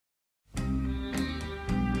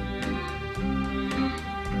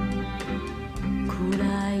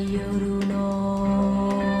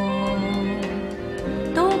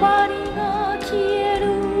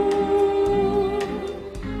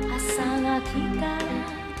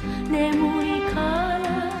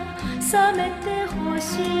覚めてほ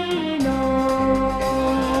しいの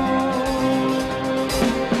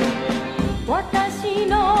私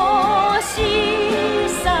の小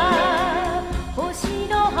さ星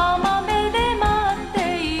の浜辺で待って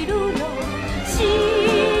いるの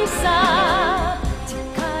小さ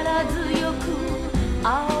力強く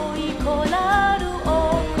青いコラル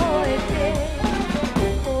を越えて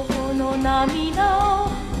頬の涙を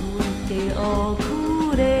拭いてお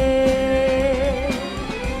くれ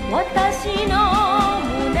私の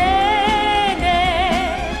胸で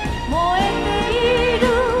燃えている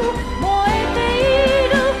燃えてい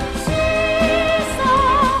る小さ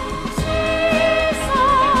小さ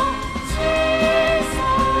小さ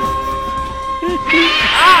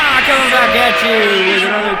Coming back at you with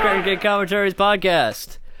another Credit Gate Commentaries podcast.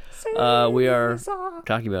 We are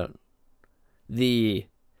talking about the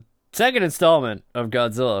second installment of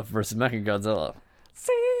Godzilla vs. Mechagodzilla.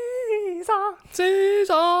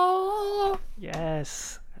 Caesar!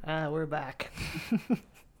 Yes, we're back.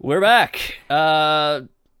 We're back.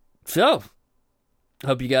 So,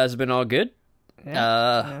 hope you guys have been all good.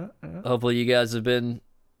 Hopefully you guys have been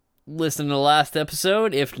listening to the last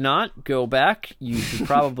episode. If not, go back. You should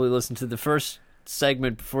probably listen to the first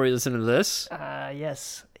segment before you listen to this.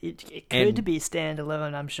 Yes, it could be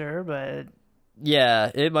standalone, I'm sure, but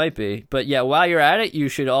Yeah, it might be. But yeah, while you're at it, you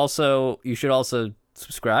should also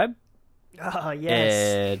subscribe. oh yes,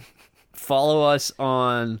 And follow us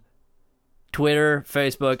on Twitter,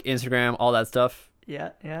 Facebook, Instagram, all that stuff.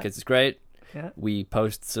 yeah, Because it's great. yeah. We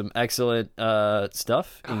post some excellent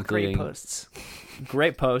stuff, including Great posts.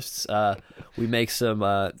 great posts. We make some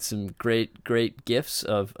great gifs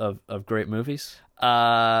of great movies.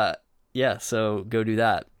 Yeah, so go do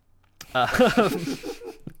that.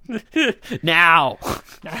 Now.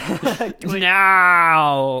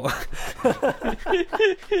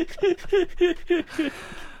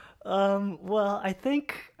 Well, I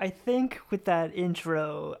think with that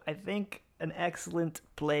intro, I think an excellent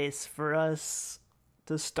place for us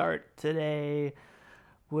to start today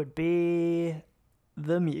would be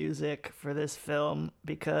the music for this film,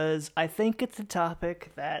 because I think it's a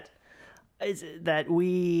topic that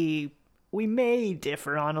we may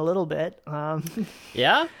differ on a little bit.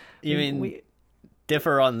 Yeah? You mean we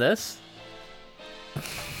differ on this?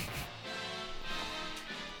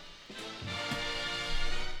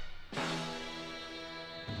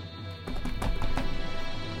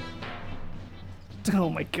 oh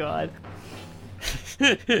my god.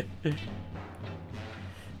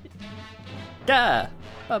 Yeah.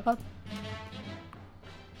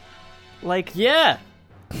 Like Yeah.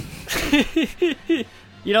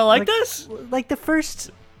 You don't like this? like the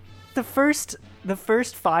first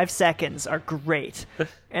 5 seconds are great.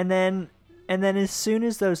 And then as soon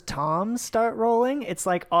as those toms start rolling, it's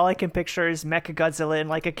like all I can picture is Mechagodzilla in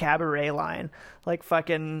like a cabaret line, like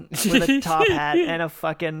fucking with a top hat and a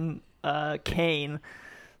fucking cane,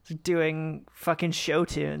 doing fucking show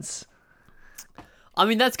tunes. I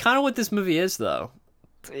mean, that's kind of what this movie is, though.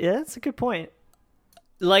 Yeah, that's a good point.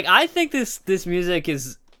 Like, I think this music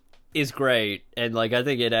is great, and like I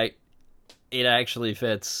think it actually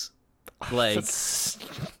fits, like,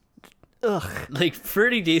 Ugh. like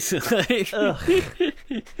pretty decent. Like,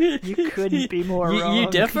 You couldn't be more wrong. You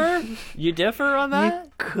differ? You differ on that?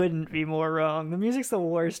 You couldn't be more wrong. The music's the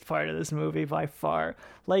worst part of this movie by far.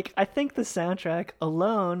 Like, I think the soundtrack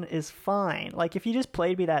alone is fine. Like, if you just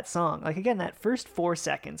played me that song, like, again, that first 4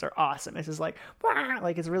 seconds are awesome. It's just like, wah,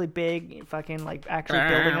 like, it's really big, fucking, like, actually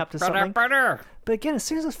building up to something. But again, as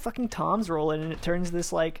soon as those fucking toms roll in and it turns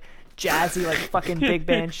this, like, jazzy, like, fucking big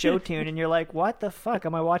band show tune, and you're like, what the fuck?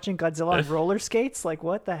 Am I watching Godzilla on roller skates? Like,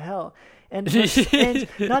 what the hell? And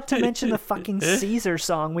not to mention the fucking Caesar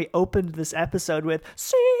song we opened this episode with.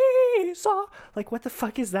 Caesar! Like, what the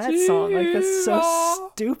fuck is that song? Like, that's so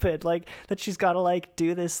stupid. Like, that she's got to, like,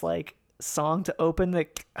 do this, like, song to open the...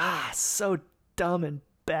 so dumb and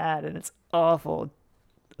bad, and it's awful.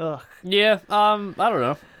 Ugh. Yeah, I don't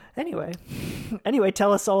know. Anyway,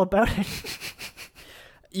 tell us all about it.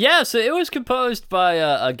 Yeah, so it was composed by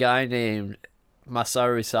a guy named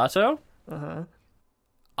Masaru Sato. Uh-huh.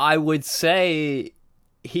 I would say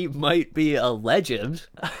he might be a legend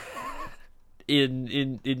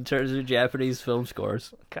in terms of Japanese film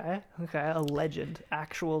scores. Okay, a legend.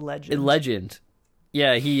 Actual legend. A legend.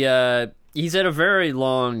 Yeah, he's had a very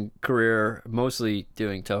long career, mostly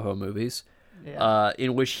doing Toho movies,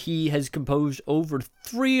 in which he has composed over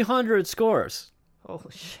 300 scores.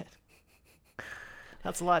 Holy shit.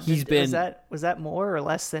 That's a lot. Was that more or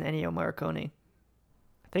less than Ennio Morricone?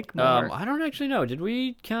 I think more. I don't actually know. Did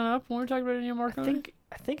we count up when we were talking about Ennio Morricone?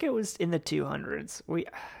 I think it was in the 200s.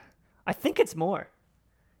 I think it's more.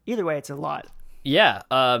 Either way, it's a lot. Yeah,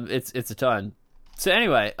 it's a ton. So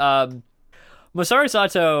anyway, Masaru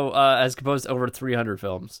Sato has composed over 300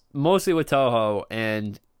 films, mostly with Toho,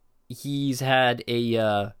 and he's had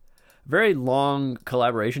a very long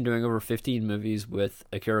collaboration, doing over 15 movies with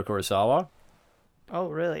Akira Kurosawa. Oh,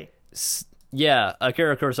 really? Yeah,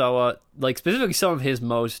 Akira Kurosawa, like specifically some of his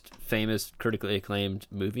most famous, critically acclaimed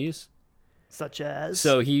movies. Such as?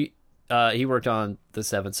 So he worked on The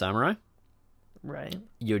Seventh Samurai, Right.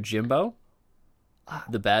 Yojimbo,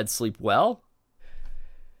 The Bad Sleep Well.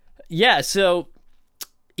 Yeah, so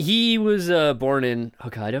he was born in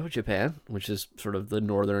Hokkaido, Japan, which is sort of the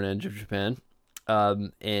northern edge of Japan.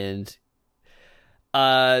 And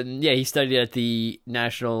he studied at the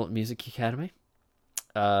National Music Academy.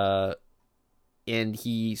 And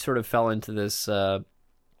he sort of fell into this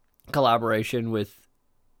collaboration with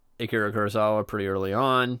Akira Kurosawa pretty early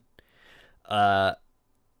on,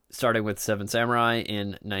 starting with Seven Samurai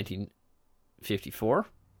in 1954.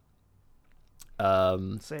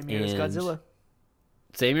 Same year as Godzilla.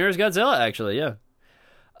 Same year as Godzilla, actually, yeah.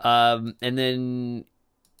 And then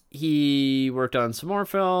he worked on some more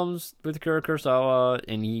films with Akira Kurosawa,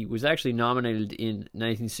 and he was actually nominated in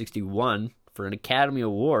 1961 for an Academy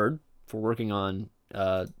Award for working on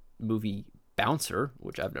movie Bouncer,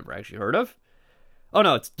 which I've never actually heard of. Oh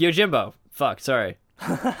no, it's Yojimbo. Fuck, sorry.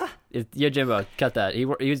 It's Yojimbo. Cut that. He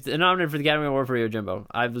was nominated for the Academy Award for Yojimbo.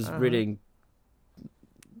 I was reading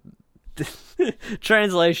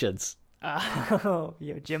translations. Oh,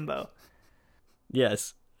 Yojimbo.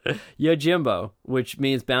 Yes. Yojimbo, which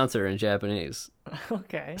means bouncer in Japanese.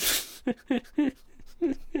 Okay.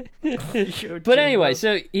 But anyway,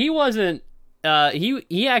 so he wasn't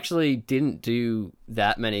he actually didn't do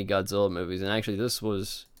that many Godzilla movies, and actually this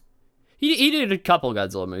was he did a couple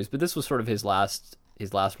Godzilla movies, but this was sort of his last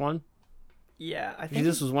one. Yeah, I think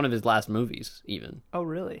This was one of his last movies even. Oh,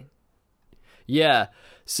 really? Yeah.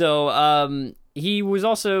 So he was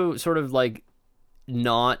also sort of like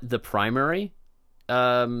not the primary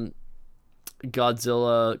Godzilla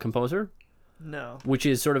composer. No. Which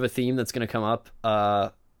is sort of a theme that's going to come up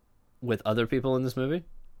with other people in this movie.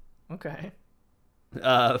 Okay.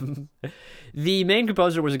 The main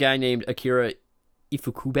composer was a guy named Akira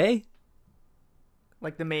Ifukube.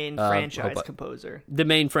 Like the main franchise composer. The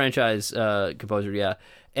main franchise composer, yeah.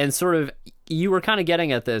 And sort of, you were kind of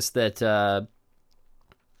getting at this, that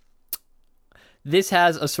this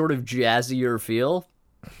has a sort of jazzier feel.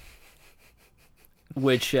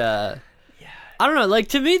 Which, I don't know, like,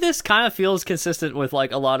 to me, this kind of feels consistent with,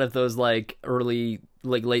 like, a lot of those, like, early,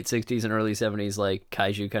 like, late 60s and early 70s, like,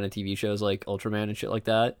 kaiju kind of TV shows, like Ultraman and shit like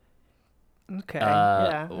that. Okay,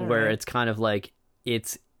 yeah. Where it's kind of, like,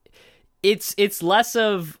 it's less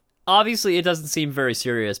of, obviously, it doesn't seem very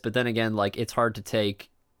serious, but then again, like, it's hard to take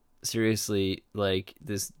seriously, like,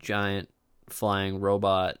 this giant flying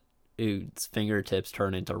robot whose fingertips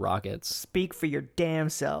turn into rockets. Speak for your damn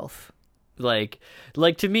self. Like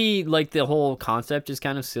to me, like, the whole concept is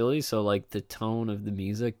kind of silly, so like the tone of the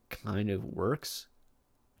music kind of works.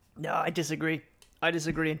 No, I disagree. I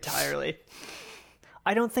disagree entirely.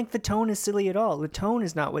 I don't think the tone is silly at all. The tone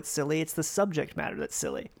is not what's silly, it's the subject matter that's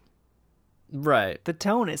silly. Right. The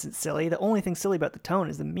tone isn't silly. The only thing silly about the tone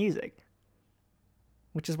is the music.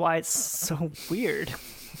 Which is why it's so weird.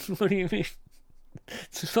 What do you mean?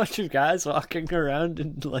 It's a bunch of guys walking around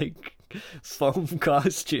in, like, foam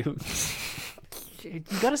costumes. You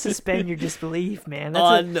gotta suspend your disbelief, man.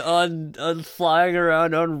 On flying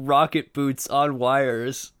around on rocket boots on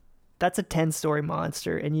wires. That's a 10-story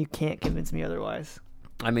monster, and you can't convince me otherwise.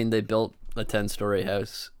 I mean, they built a 10-story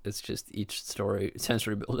house. It's just each story,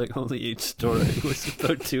 10-story building, only each story was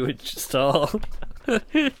about 2 inches tall.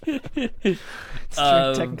 It's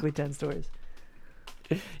technically 10 stories.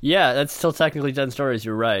 Yeah, that's still technically 10 stories.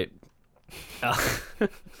 You're right.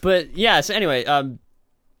 But yeah, so anyway,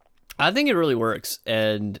 I think it really works,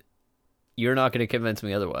 and you're not going to convince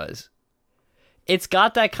me otherwise. It's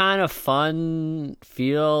got that kind of fun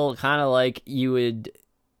feel, kind of like you would,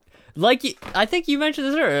 like, I think you mentioned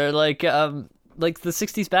this earlier, like the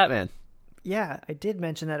 60s Batman. Yeah, I did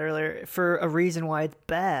mention that earlier for a reason why it's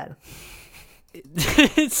bad.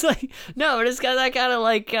 It's like, no, but it's got that kind of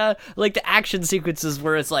like the action sequences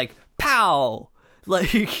where it's like, pow,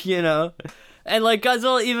 like, you know, and like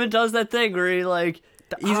Godzilla even does that thing where he like,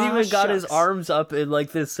 he's even got his arms up in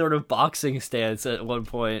like this sort of boxing stance at one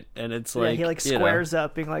point, and it's like, he like squares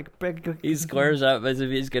up, being like, he squares up as if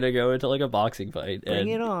he's gonna go into like a boxing fight. Bring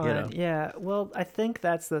it on, you know. Yeah. Well, I think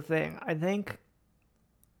that's the thing. I think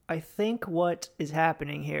what is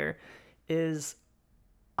happening here is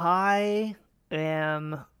I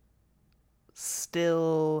am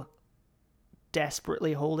still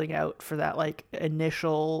desperately holding out for that like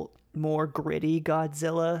initial more gritty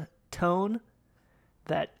Godzilla tone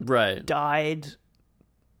that Right. died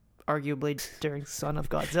arguably during Son of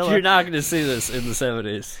Godzilla. You're not going to see this in the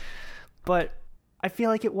 70s. But I feel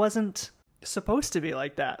like it wasn't supposed to be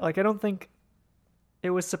like that. Like, I don't think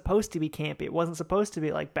it was supposed to be campy. It wasn't supposed to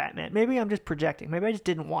be like Batman. Maybe I'm just projecting. Maybe I just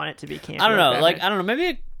didn't want it to be campy. I don't know. Batman. I don't know. Maybe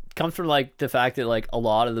it comes from like the fact that like a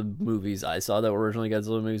lot of the movies I saw that were originally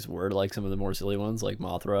Godzilla movies were like some of the more silly ones, like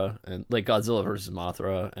Mothra and like Godzilla versus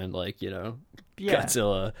Mothra and like, you know, Yeah.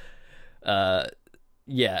 Godzilla.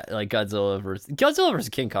 Yeah, like Godzilla versus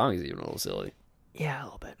King Kong is even a little silly. Yeah, a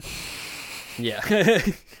little bit. Yeah.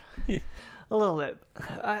 A little bit.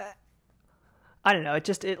 I don't know.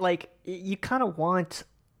 You kind of want,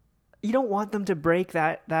 you don't want them to break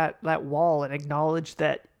that wall and acknowledge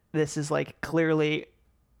that this is like clearly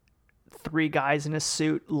three guys in a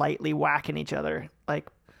suit lightly whacking each other, like,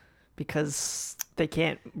 because they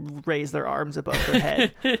can't raise their arms above their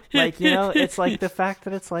head. Like, you know, it's like the fact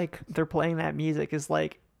that it's like they're playing that music is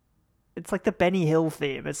like, it's like the Benny Hill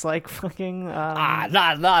theme. It's like fucking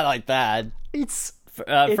not like that. it's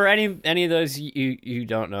For any of those you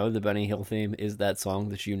don't know, the Benny Hill theme is that song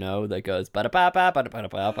that you know that goes ba da ba ba ba da ba da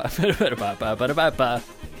ba ba da ba.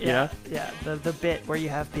 yeah, the bit where you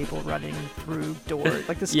have people running through doors,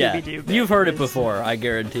 like the Yeah, Scooby-Doo bit. you've heard it is- before, I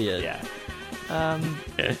guarantee it. Yeah.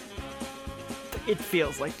 It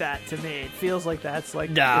feels like that to me. It feels like that's like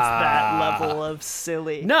Nah. it's that level of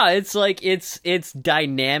silly. No, it's like it's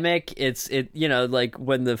dynamic. It you know, like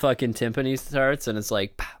when the fucking timpani starts and it's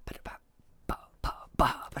like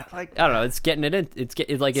Like, I don't know, it's getting it in. It's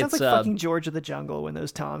like it sounds it's like fucking George of the Jungle when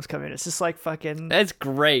those toms come in. It's just like fucking. It's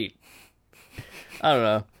great. I don't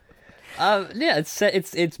know. Yeah,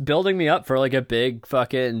 it's building me up for like a big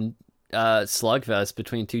fucking slugfest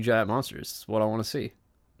between two giant monsters. It's what I want to see.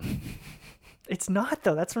 It's not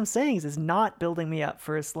though. That's what I'm saying. Is it's not building me up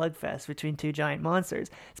for a slugfest between two giant monsters.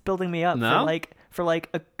 It's building me up No? for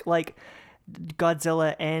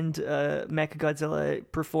Godzilla and Mechagodzilla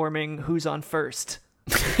performing Who's on First.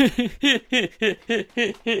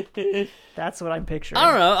 That's what I'm picturing. I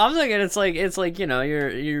don't know. I'm thinking it's like you know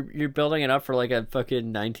you're building it up for like a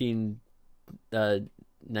fucking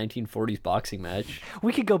 1940s boxing match.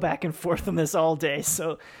 We could go back and forth on this all day.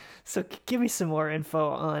 So give me some more info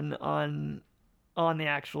on the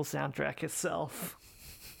actual soundtrack itself.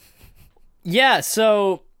 Yeah,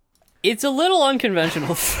 so it's a little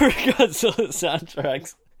unconventional for Godzilla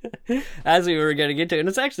soundtracks, as we were getting into, and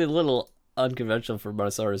it's actually a little unconventional for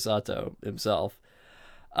Masaru Sato himself.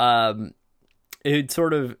 It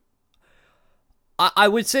sort of, I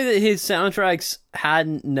would say that his soundtracks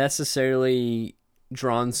hadn't necessarily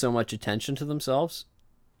drawn so much attention to themselves.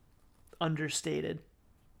 Understated.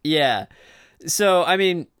 Yeah. So, I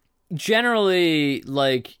mean, generally,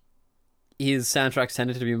 like, his soundtracks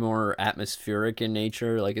tended to be more atmospheric in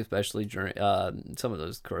nature, like, especially during some of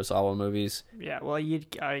those Kurosawa movies. Yeah, well,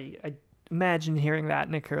 I imagine hearing that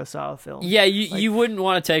in a Kurosawa film. Yeah, you wouldn't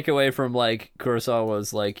want to take away from, like,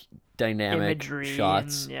 Kurosawa's, like, dynamic Imagery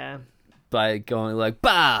shots and, yeah. by going, like,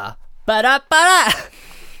 ba, ba-da.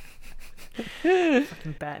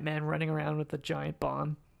 Fucking Batman running around with a giant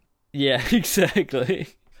bomb. Yeah, exactly.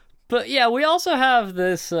 But yeah, we also have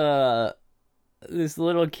this this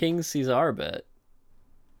little King Caesar bit,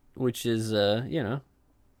 which is you know,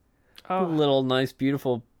 a little nice,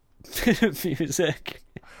 beautiful music.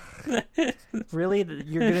 Really,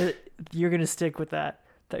 you're gonna stick with that?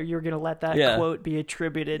 That you're gonna let that Yeah. quote be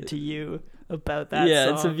attributed to you about that Yeah,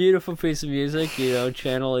 song? it's a beautiful piece of music. You know,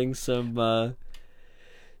 channeling some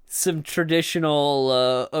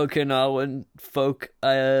traditional Okinawan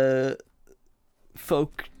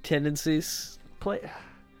folk tendencies. Play it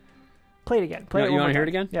again. Play You it one wanna more hear it time.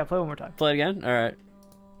 again? Yeah, play it one more time. Play it again? Alright.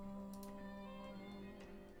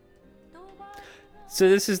 So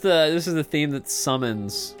this is the theme that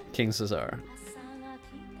summons King Caesar.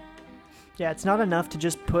 Yeah, it's not enough to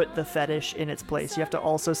just put the fetish in its place. You have to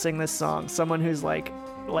also sing this song. Someone who's like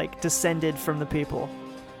descended from the people.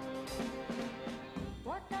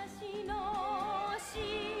 私の小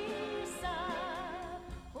さ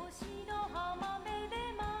星の浜辺で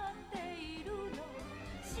待っているの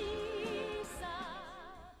小さ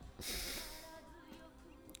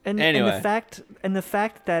And Anyway. and the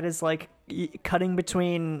fact that is like cutting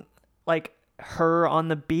between like her on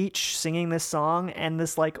the beach singing this song and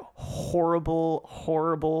this like horrible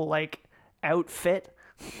like outfit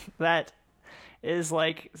that is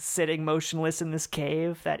like sitting motionless in this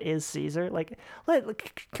cave that is Caesar. Like,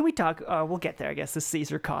 can we talk? We'll get there, I guess. The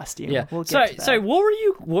Caesar costume. Yeah. We'll get to that. Sorry. What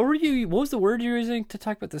was the word you were using to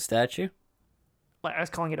talk about the statue? Like, I was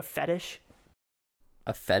calling it a fetish.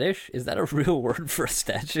 A fetish? Is that a real word for a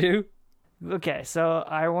statue? Okay, so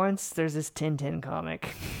there's this Tintin comic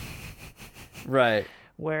Right.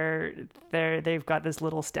 where they've got this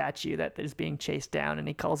little statue that is being chased down, and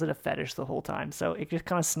he calls it a fetish the whole time. So it just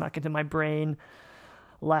kind of snuck into my brain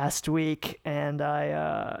last week, and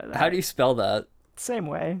How do you spell that? same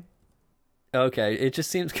way. Okay, it just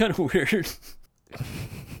seems kind of weird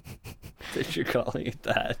that you're calling it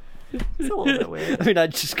that. It's a little bit weird. I mean,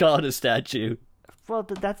 I'd just call it a statue. Well,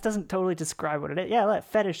 that doesn't totally describe what it is. Yeah, that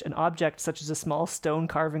fetish, an object such as a small stone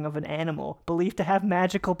carving of an animal, believed to have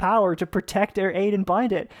magical power to protect or aid and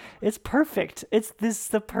bind it. It's perfect. This is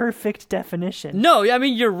the perfect definition. No, I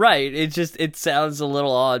mean, you're right. It sounds a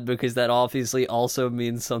little odd because that obviously also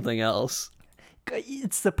means something else.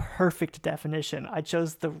 It's the perfect definition. I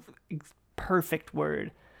chose the perfect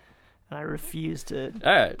word, and I refuse to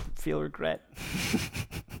All right. feel regret.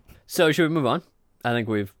 So should we move on? I think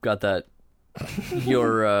we've got that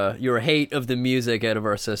your hate of the music out of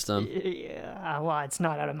our system. Yeah, well, it's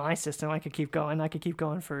not out of my system. I could keep going.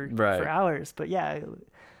 For Right. hours. But yeah,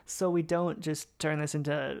 so we don't just turn this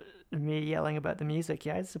into me yelling about the music.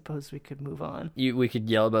 Yeah, I suppose we could move on. We could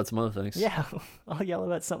yell about some other things. Yeah, I'll yell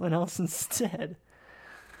about something else instead.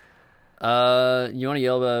 You want to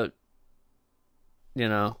yell about,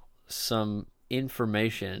 some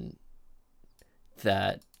information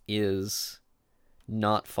that is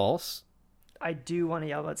not false? I do want to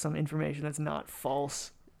yell about some information that's not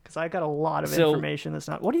false, because I got a lot of So, information that's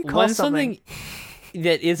not. What do you call When something? something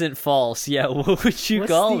that isn't false, yeah, what would you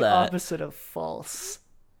What's call the that? opposite of false?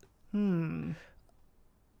 And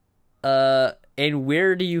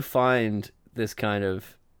where do you find this kind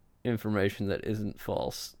of information that isn't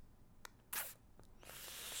false?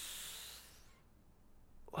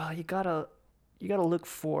 Well, you gotta look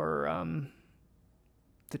for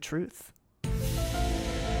the truth.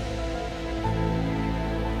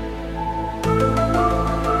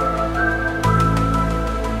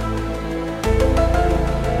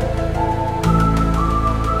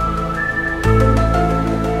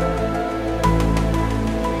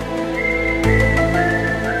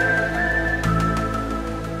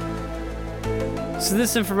 So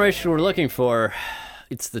this information we're looking for,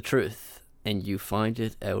 it's the truth, and you find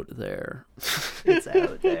it out there. It's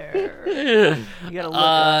out there. You gotta look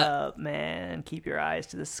up, man. Keep your eyes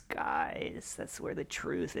to the skies. That's where the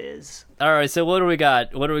truth is. All right, so what do we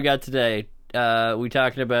got? What do we got today? We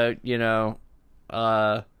talking about,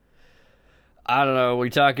 I don't know. We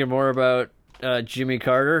talking more about Jimmy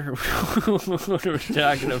Carter? What are we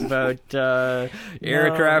talking about?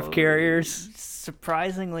 Aircraft No. carriers?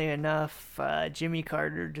 Surprisingly enough, Jimmy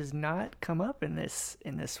Carter does not come up in this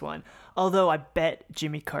one. Although I bet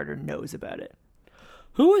Jimmy Carter knows about it.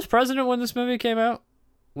 Who was president when this movie came out?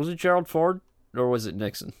 Was it Gerald Ford or was it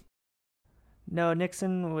Nixon? No,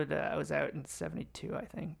 Nixon was out in '72, I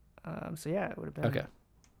think. So yeah, it would have been. Okay.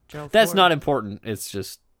 Gerald That's Ford. not important. It's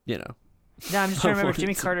just, No, I'm just trying to remember.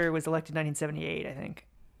 Jimmy It's- Carter was elected in 1978, I think.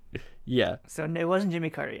 Yeah. So it wasn't Jimmy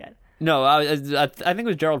Carter yet. No, I think it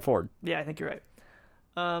was Gerald Ford. Yeah, I think you're right.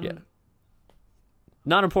 Yeah.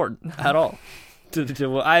 Not important at all.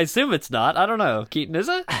 I assume it's not. I don't know. Keaton, is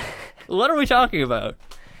it? What are we talking about?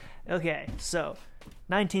 Okay, so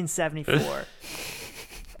 1974.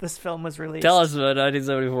 This film was released. Tell us about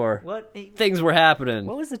 1974. What Things were happening.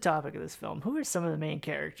 was the topic of this film? Who are some of the main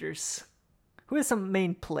characters? Who are some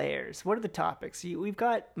main players? What are the topics? We've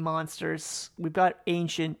got monsters. We've got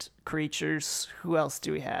ancient creatures. Who else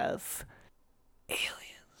do we have?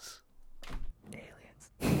 Aliens.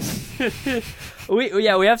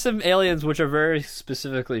 We have some aliens which are very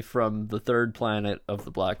specifically from the third planet of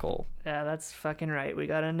the black hole. Yeah, that's fucking right. We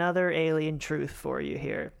got another alien truth for you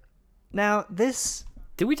here. Now, this...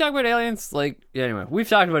 Did we talk about aliens? Anyway, we've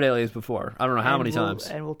talked about aliens before. I don't know how many times.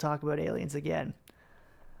 And we'll talk about aliens again.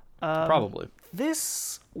 Probably.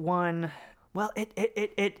 This one, well,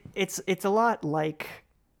 it's a lot like,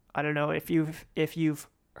 I don't know if you've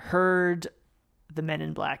heard the Men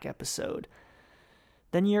in Black episode,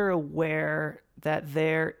 then you're aware that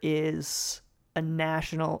there is a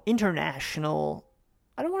international,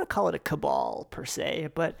 I don't want to call it a cabal per se,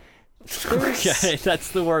 but there's Okay,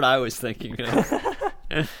 that's the word I was thinking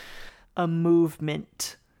of. a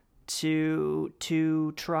movement to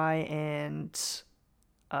try and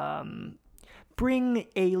bring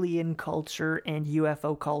alien culture and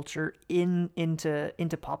UFO culture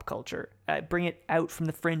into pop culture, bring it out from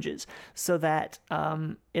the fringes, so that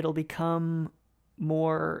it'll become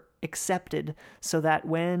more accepted, so that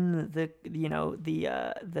when the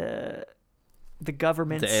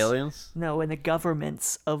governments, The aliens? no, when the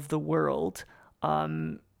governments of the world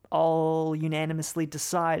all unanimously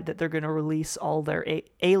decide that they're going to release all their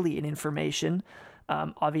alien information.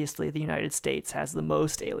 Obviously, the United States has the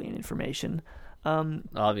most alien information.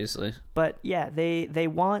 Obviously. But yeah, they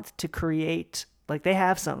want to create, like, they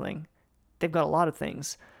have something. They've got a lot of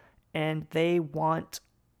things, and they want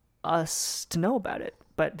us to know about it,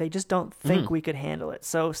 but they just don't think we could handle it.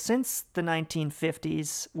 So since the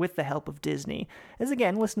 1950s, with the help of Disney, as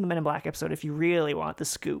again, listen to the Men in Black episode if you really want the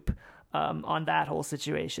scoop on that whole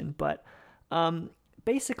situation. But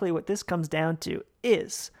basically what this comes down to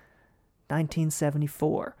is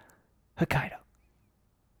 1974, Hokkaido.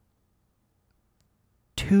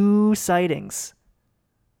 2 sightings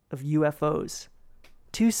of UFOs.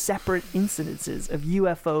 2 separate incidences of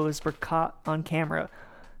UFOs were caught on camera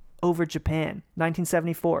over Japan.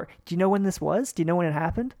 1974. Do you know when this was? Do you know when it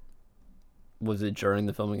happened? Was it during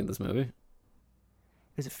the filming of this movie? It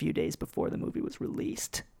was a few days before the movie was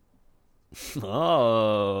released.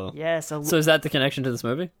 Oh. Yes. So is that the connection to this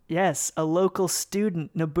movie? Yes. A local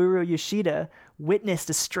student, Noboru Yoshida, witnessed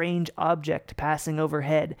a strange object passing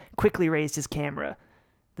overhead, quickly raised his camera.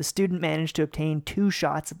 The student managed to obtain 2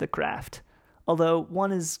 shots of the craft, although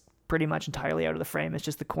one is pretty much entirely out of the frame. It's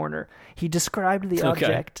just the corner. He described the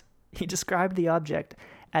object. He described the object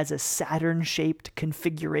as a Saturn-shaped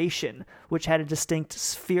configuration, which had a distinct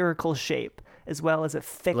spherical shape, as well as a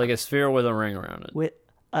thick, like a sphere with a ring around it. With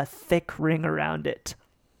a thick ring around it.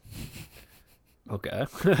 Okay.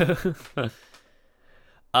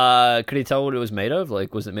 Could he tell what it was made of?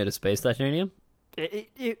 Like, was it made of space titanium?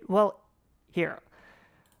 Well, here.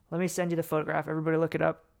 Let me send you the photograph. Everybody look it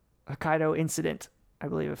up. Hokkaido incident, I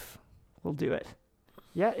believe, will do it.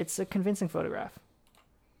 Yeah, it's a convincing photograph.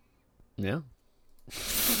 Yeah.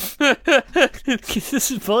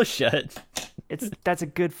 This is bullshit. That's a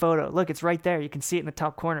good photo. Look, it's right there. You can see it in the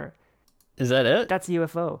top corner. Is that it? That's a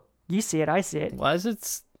UFO. You see it, I see it. Why is it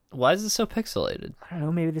so pixelated? I don't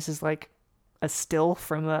know, maybe this is like a still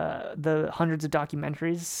from the hundreds of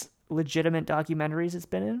documentaries, legitimate documentaries it's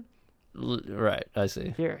been in. Right, I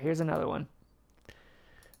see. Here's another one.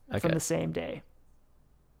 Okay. From the same day.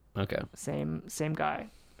 Okay. Same guy.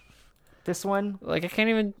 This one, like I can't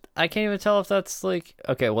even tell if that's like,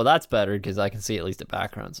 okay, well that's better because I can see at least the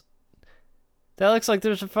backgrounds. That looks like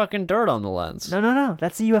there's a fucking dirt on the lens. No,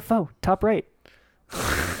 that's a UFO. Top right.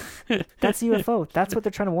 That's a UFO. That's what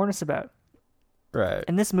they're trying to warn us about. Right.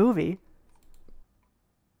 And this movie,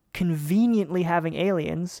 conveniently having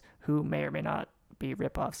aliens who may or may not be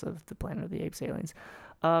ripoffs of the Planet of the Apes aliens.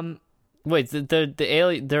 Wait, the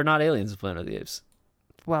alien? They're not aliens of Planet of the Apes.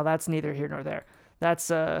 Well, that's neither here nor there.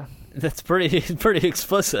 That's pretty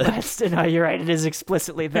explicit. No, you're right. It is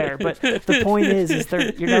explicitly there, but the point is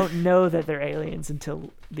you don't know that they're aliens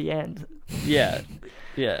until the end. Yeah.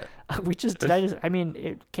 I mean,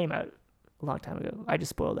 it came out a long time ago. I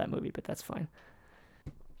just spoiled that movie, but that's fine.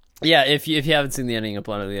 Yeah, if you haven't seen the ending of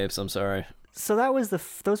Planet of the Apes, I'm sorry. So that was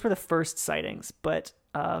those were the first sightings, but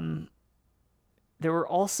there were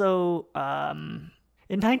also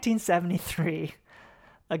in 1973.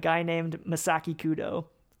 A guy named Masaki Kudo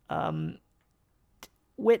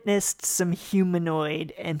witnessed some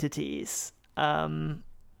humanoid entities.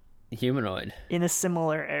 Humanoid? In a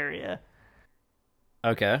similar area.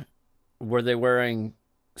 Okay. Were they wearing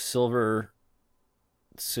silver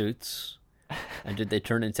suits? And did they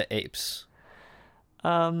turn into apes?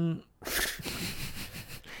 It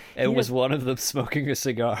was one of them smoking a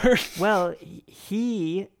cigar. Well,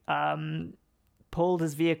 he pulled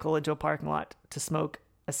his vehicle into a parking lot to smoke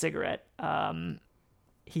a cigarette.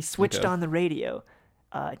 He switched on the radio,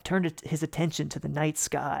 turned his attention to the night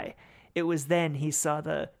sky. It was then he saw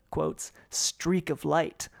the, quotes, streak of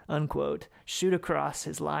light, unquote, shoot across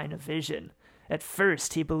his line of vision. At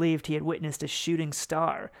first, he believed he had witnessed a shooting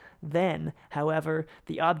star. Then, however,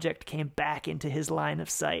 the object came back into his line of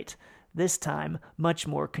sight, this time much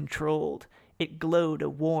more controlled. It glowed a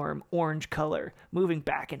warm orange color, moving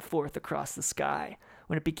back and forth across the sky.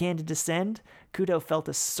 When it began to descend, Kudo felt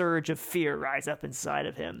a surge of fear rise up inside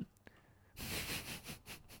of him.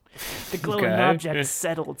 The glowing object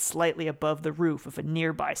settled slightly above the roof of a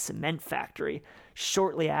nearby cement factory.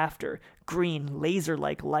 Shortly after, green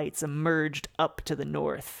laser-like lights emerged up to the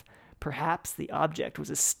north. Perhaps the object was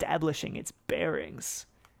establishing its bearings.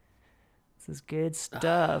 This is good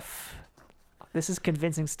stuff. This is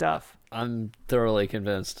convincing stuff. I'm thoroughly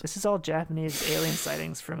convinced. This is all Japanese alien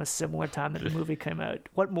sightings from a similar time that the movie came out.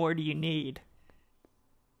 What more do you need?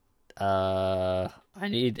 I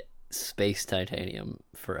need space titanium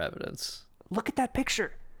for evidence. Look at that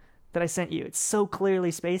picture that I sent you. It's so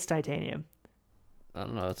clearly space titanium. I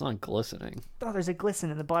don't know. It's not glistening. Oh, there's a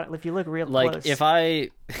glisten in the bottom. If you look real like, close. if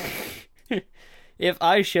If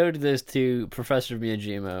I showed this to Professor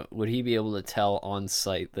Miyajima, would he be able to tell on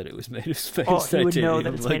sight that it was made of space he would know titanium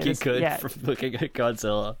that it's like made he of- could yeah. from looking at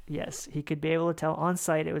Godzilla? Yes, he could be able to tell on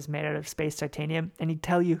site it was made out of space titanium, and he'd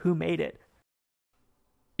tell you who made it.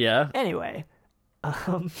 Yeah? Anyway,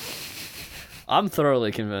 I'm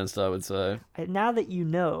thoroughly convinced, I would say. now that you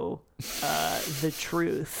know the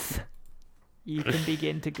truth, you can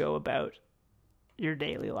begin to go about your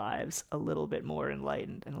daily lives a little bit more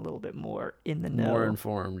enlightened and a little bit more in the know. More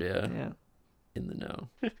informed, yeah. Yeah. In the know.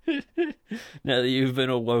 Now that you've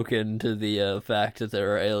been awoken to the fact that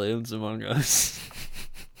there are aliens among us.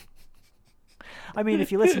 I mean,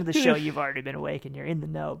 if you listen to the show, you've already been awake and you're in the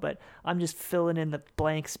know, but I'm just filling in the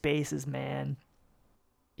blank spaces, man.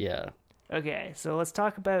 Yeah. Okay, so let's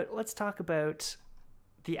talk about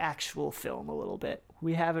the actual film a little bit.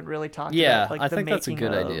 We haven't really talked Yeah, about, like, I the think that's a making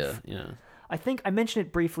good of- idea. Yeah. I think I mentioned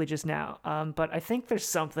it briefly just now, but I think there's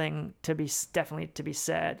something definitely to be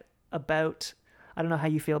said about, I don't know how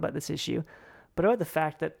you feel about this issue, but about the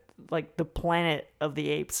fact that, like, the Planet of the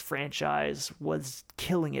Apes franchise was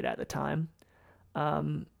killing it at the time.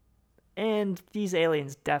 And these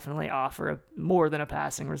aliens definitely offer more than a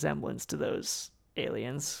passing resemblance to those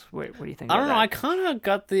aliens. What do you think I don't about know. I that? kind of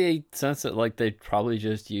got the sense that like they probably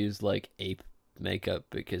just used like ape makeup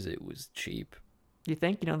because it was cheap. You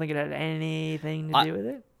don't think it had anything to do with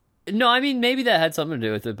it? No, I mean maybe that had something to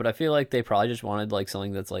do with it, but I feel like they probably just wanted like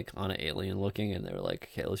something that's like on an alien looking, and they were like,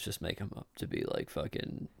 okay, let's just make them up to be like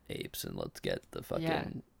fucking apes, and let's get the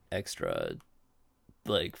fucking extra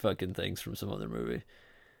like fucking things from some other movie.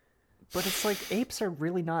 But it's like apes are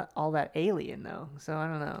really not all that alien though, so I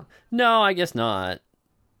don't know. No, I guess not.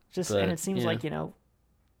 Just But, and it seems yeah.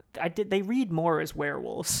 like they read more as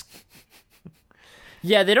werewolves.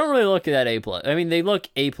 Yeah, they don't really look that ape-like. I mean, they look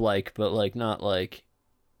ape-like, but like not like.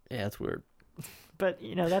 Yeah, it's weird. But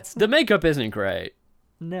that's The makeup isn't great.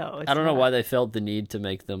 no. It's I don't know not. why they felt the need to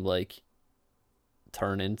make them like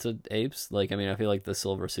turn into apes. Like, I mean, I feel like the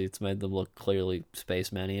silver suits made them look clearly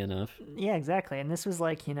spaceman-y enough. Yeah, exactly. And this was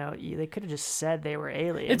like they could have just said they were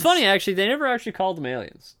aliens. It's funny actually. They never actually called them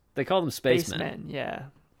aliens. They called them spacemen. Spacemen. Yeah.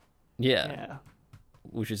 Yeah,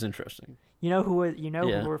 which is interesting. You know who was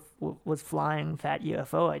Yeah. who was flying that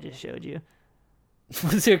UFO I just showed you?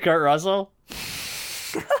 Was it Kurt Russell?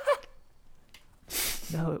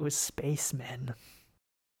 No, it was spacemen.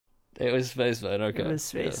 It was spaceman. Okay, It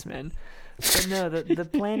was yeah. spacemen. But no, the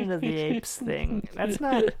Planet of the Apes thing. That's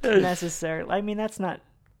not necessarily. I mean, that's not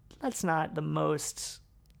the most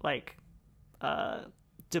like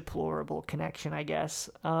deplorable connection, I guess.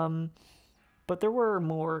 But there were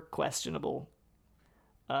more questionable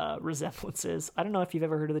resemblances. I don't know if you've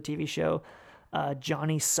ever heard of the TV show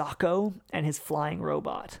Johnny Socko and his flying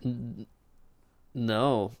robot.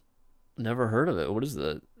 No, never heard of it. What is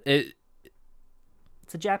that? It's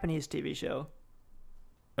a Japanese TV show.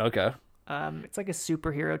 Okay. It's like a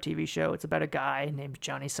superhero TV show. It's about a guy named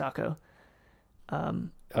Johnny Socko.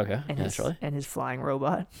 Okay. And Naturally. his flying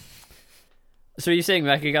robot. So are you saying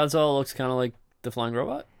Mechagodzilla looks kind of like the flying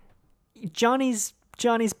robot? Johnny's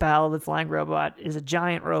pal, the flying robot, is a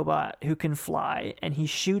giant robot who can fly, and he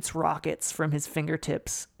shoots rockets from his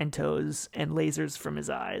fingertips and toes and lasers from his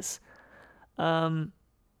eyes.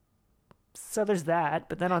 So there's that,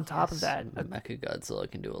 but then on top of that, Mechagodzilla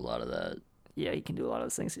can do a lot of that. yeah, he can do a lot of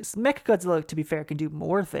those things. Mechagodzilla, to be fair, can do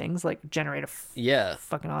more things, like generate a Yeah.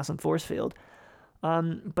 fucking awesome force field.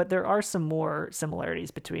 But there are some more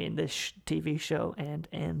similarities between this TV show and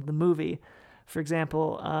the movie. For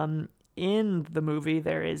example, in the movie,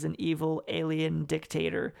 there is an evil alien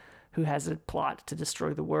dictator who has a plot to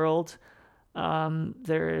destroy the world.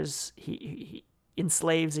 He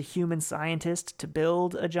enslaves a human scientist to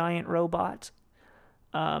build a giant robot.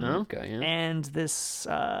 Okay. Yeah. And this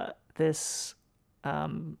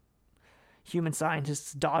human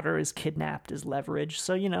scientist's daughter is kidnapped as leverage.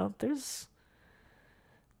 So there's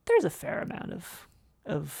a fair amount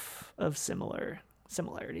of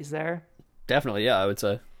similarities there. Definitely. Yeah, I would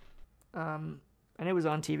say. And it was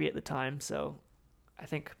on TV at the time, so I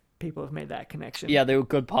think people have made that connection. Yeah, they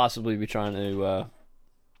could possibly be trying to,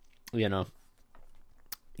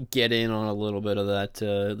 get in on a little bit of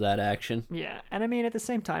that action. Yeah, and I mean at the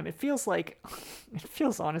same time, it feels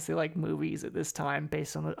honestly like movies at this time,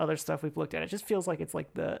 based on the other stuff we've looked at. It just feels like it's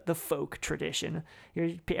like the folk tradition.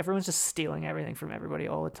 Everyone's just stealing everything from everybody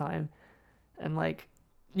all the time, and like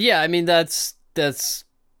Yeah, I mean that's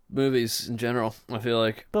movies in general. I feel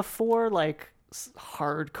like before like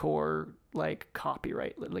hardcore like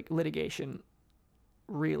copyright like litigation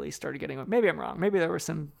really started getting. Maybe I'm wrong. Maybe there were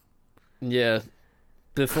some.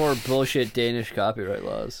 before bullshit Danish copyright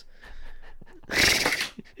laws.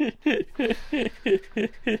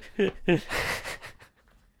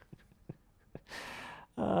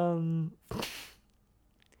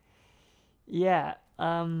 Yeah.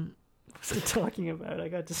 What was I talking about? I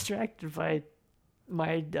got distracted by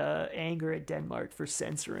my anger at Denmark for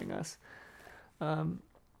censoring us.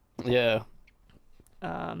 Yeah.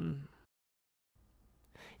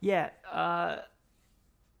 Yeah.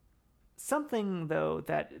 Something though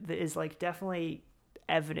that is like definitely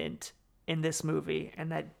evident in this movie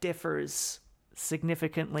and that differs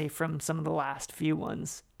significantly from some of the last few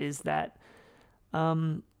ones is that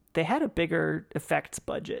they had a bigger effects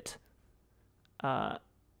budget. And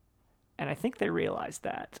I think they realized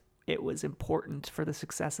that it was important for the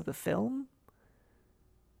success of the film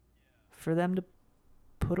for them to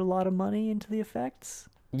put a lot of money into the effects.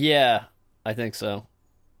 Yeah, I think so.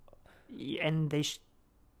 And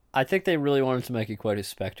I think they really wanted to make it quite a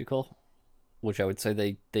spectacle, which I would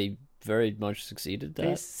say they very much succeeded at.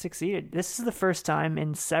 They succeeded. This is the first time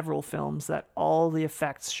in several films that all the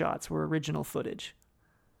effects shots were original footage.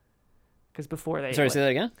 Because before they... Sorry, say that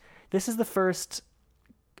again? This is the first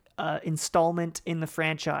installment in the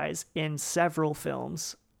franchise in several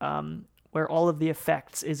films where all of the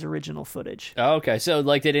effects is original footage. Oh, okay, so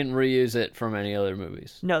like they didn't reuse it from any other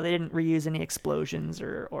movies. No, they didn't reuse any explosions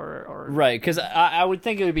or... Right, because I would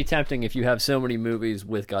think it would be tempting if you have so many movies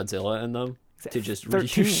with Godzilla in them to just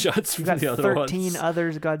reuse shots from the other ones. 13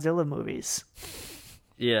 other Godzilla movies.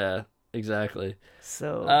 Yeah, exactly.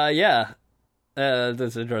 So... yeah,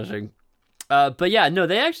 that's interesting. But yeah, no,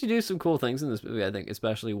 they actually do some cool things in this movie, I think,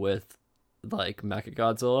 especially with, like,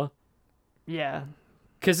 Mechagodzilla. Yeah.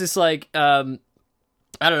 Because it's like, I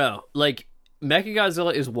don't know, like,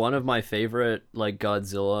 Mechagodzilla is one of my favorite, like,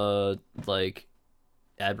 Godzilla, like,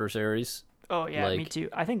 adversaries. Oh, yeah, like, me too.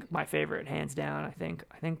 I think my favorite, hands down, I think,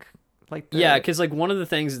 like... Yeah, because, like, one of the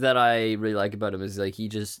things that I really like about him is, like, he's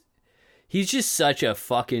just such a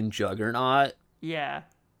fucking juggernaut. Yeah.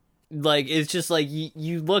 Like, it's just like,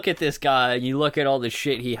 you look at this guy, you look at all the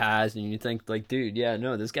shit he has, and you think, like, dude, yeah,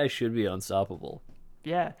 no, this guy should be unstoppable.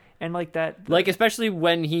 Yeah, and like that... Like, especially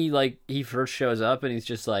when he first shows up, and he's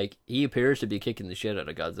just, like, he appears to be kicking the shit out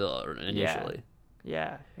of Godzilla initially.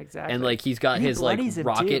 Yeah, exactly. And, like, he's got his, like,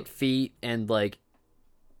 rocket feet, and, like...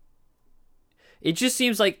 It just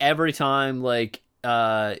seems like every time, like,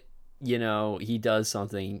 you know, he does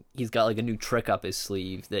something, he's got like a new trick up his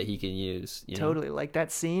sleeve that he can use. You know? Totally. Like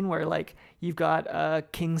that scene where like you've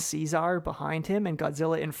got King Caesar behind him and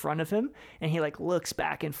Godzilla in front of him, and he like looks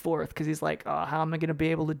back and forth because he's like, oh, how am I going to be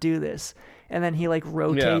able to do this? And then he like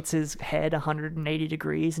rotates his head 180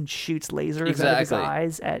 degrees and shoots lasers out of his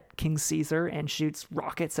eyes at King Caesar and shoots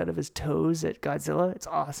rockets out of his toes at Godzilla. It's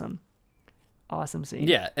awesome. Awesome scene.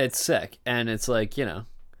 Yeah, it's sick. And it's like, you know,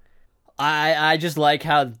 I just like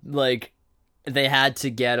how, like, they had to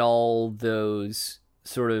get all those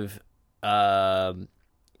sort of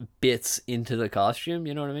bits into the costume,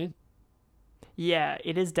 you know what I mean? Yeah,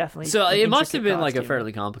 it is definitely... So it must have been, like, a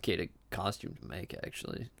fairly complicated costume to make,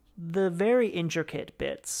 actually. The very intricate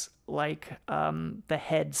bits, like the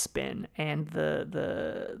head spin and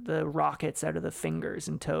the rockets out of the fingers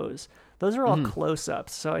and toes, those are all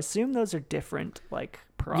close-ups, so I assume those are different, like,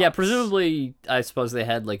 props. Yeah, presumably, I suppose they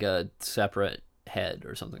had, like, a separate head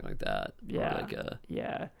or something like that. Yeah, or like a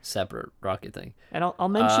separate rocket thing. And I'll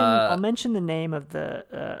mention the name of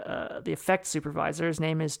the effects supervisor. His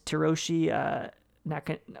name is Toroshi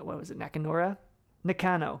Nakanora?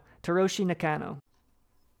 Nakano. Toroshi Nakano.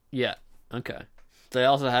 Yeah, okay. They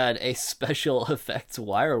also had a special effects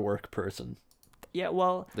wire work person. Yeah,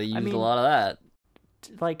 well, they used a lot of that.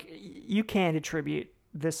 Like, you can't attribute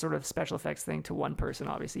this sort of special effects thing to one person,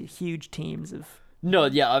 obviously. Huge teams of... No,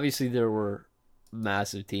 yeah, obviously there were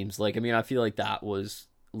massive teams. Like, I mean, I feel like that was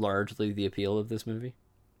largely the appeal of this movie.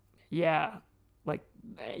 Yeah. Like,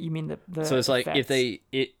 you mean the So it's like, effects.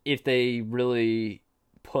 if they really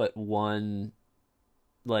put one,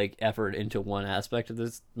 like, effort into one aspect of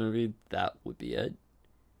this movie, that would be it.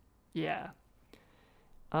 Yeah.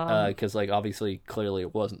 Because, like, obviously, clearly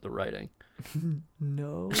it wasn't the writing.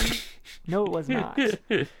 No, it was not.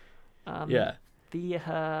 Yeah.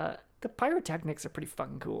 The pyrotechnics are pretty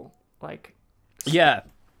fucking cool. Like, yeah,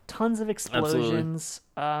 tons of explosions.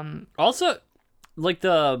 Also, like,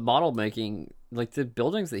 the model making, like, the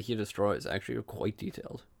buildings that he destroys actually are quite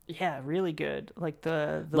detailed. Yeah, really good. Like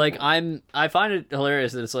the like, I find it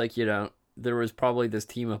hilarious that it's like, you know, there was probably this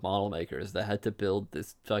team of model makers that had to build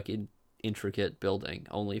this fucking intricate building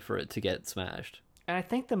only for it to get smashed. And I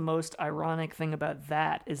think the most ironic thing about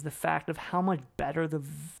that is the fact of how much better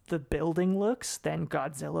the building looks than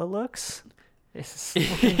Godzilla looks.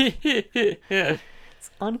 It's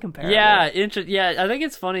uncomparable. Yeah, I think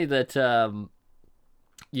it's funny that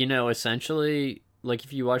essentially, like,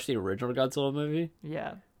 if you watch the original Godzilla movie,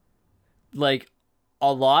 Yeah. like,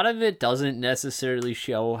 a lot of it doesn't necessarily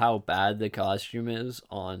show how bad the costume is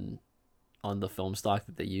on the film stock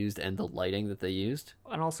that they used and the lighting that they used.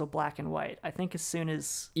 And also black and white. I think as soon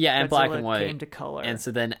as and Godzilla black and white came to color. And so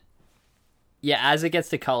then, as it gets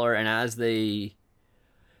to color and as they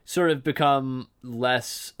sort of become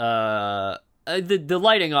less, the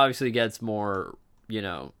lighting obviously gets more,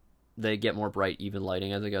 they get more bright, even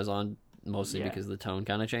lighting as it goes on, mostly because the tone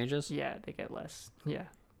kind of changes. Yeah, they get less,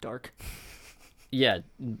 dark. Yeah,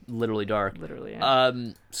 literally dark. Literally, yeah.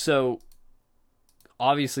 So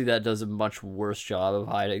obviously that does a much worse job of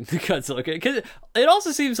hiding the Godzilla, because it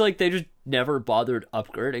also seems like they just never bothered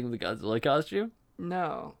upgrading the Godzilla costume.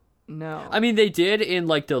 No. I mean, they did in,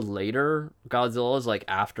 like, the later Godzillas, like,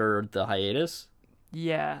 after the hiatus.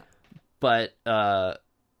 Yeah. But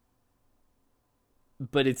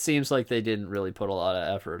it seems like they didn't really put a lot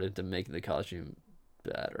of effort into making the costume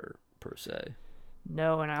better, per se.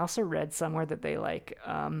 No, and I also read somewhere that they, like,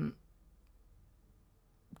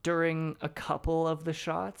 during a couple of the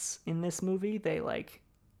shots in this movie, they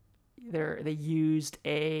used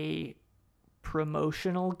a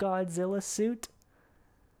promotional Godzilla suit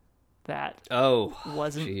that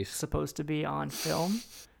wasn't supposed to be on film,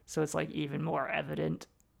 so it's, like, even more evident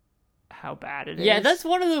how bad it is. Yeah, that's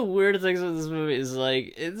one of the weird things with this movie, is,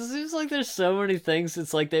 like, it seems like there's so many things,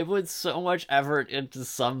 it's like they put so much effort into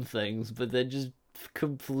some things, but then just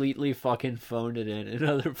completely fucking phoned it in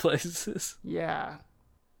other places. Yeah.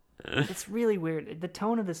 It's really weird. The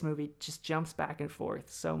tone of this movie just jumps back and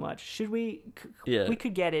forth so much. We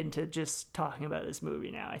could get into just talking about this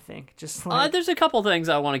movie now, I think. Just like... there's a couple things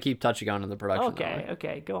I want to keep touching on in the production.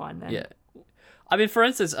 Okay, go on then. Yeah. I mean, for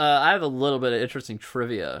instance, I have a little bit of interesting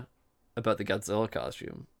trivia about the Godzilla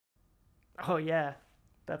costume. Oh, yeah.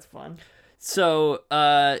 That's fun. So,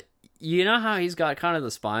 you know how he's got kind of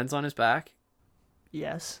the spines on his back?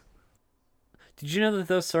 Yes. Did you know that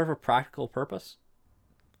those serve a practical purpose?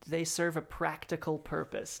 They serve a practical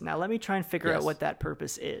purpose. Now, let me try and figure out what that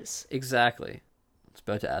purpose is. Exactly. I was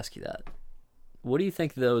about to ask you that. What do you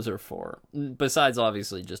think those are for? Besides,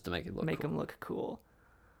 obviously, just to make it look Make cool. them look cool.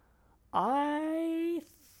 I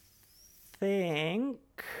think...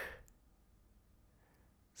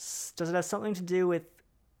 Does it have something to do with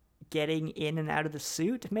getting in and out of the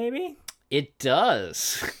suit, maybe? It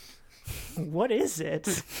does. What is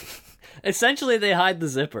it? Essentially, they hide the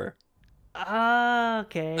zipper.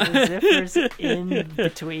 Okay, the zipper's in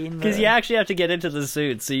between. Because you actually have to get into the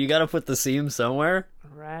suit, so you got to put the seam somewhere.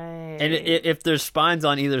 Right. And if there's spines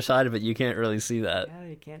on either side of it, you can't really see that. Yeah,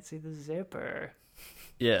 you can't see the zipper.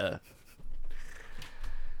 Yeah.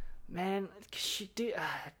 Man,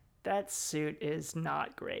 that suit is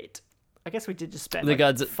not great. I guess we did just spend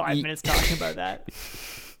 5 minutes talking about that.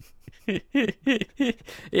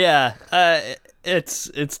 Yeah,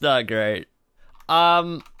 it's not great.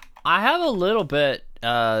 I have a little bit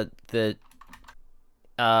about the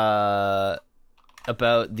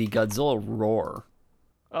Godzilla roar.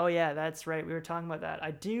 Oh yeah, that's right. We were talking about that.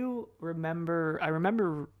 I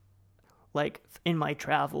remember, like, in my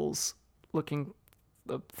travels looking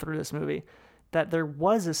through this movie, that there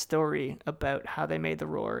was a story about how they made the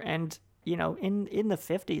roar, and in the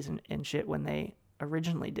 50s and shit, when they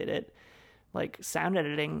originally did it, like, sound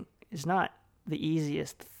editing is not the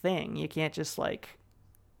easiest thing. You can't just, like,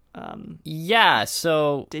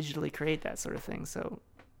 so digitally create that sort of thing. So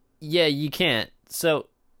yeah, you can't. So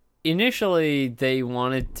initially they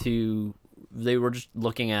were just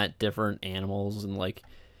looking at different animals and, like,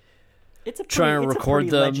 trying to record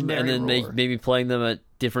them and then maybe playing them at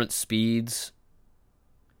different speeds.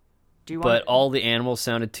 But all the animals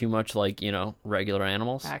sounded too much like, regular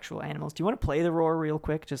animals. Actual animals. Do you want to play the roar real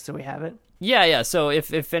quick just so we have it? Yeah. So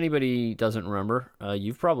if anybody doesn't remember,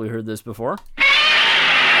 you've probably heard this before.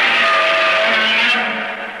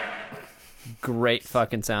 Great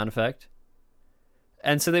fucking sound effect.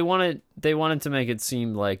 And so they wanted to make it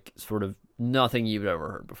seem like sort of nothing you've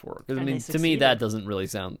ever heard before. Because, I mean, to me, that doesn't really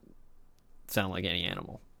sound like any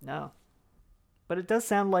animal. No. But it does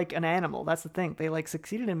sound like an animal. That's the thing. They, like,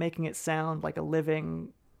 succeeded in making it sound like a living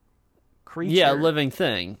creature. Yeah, a living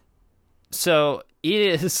thing. So it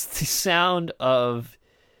is the sound of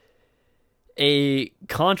a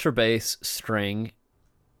contrabass string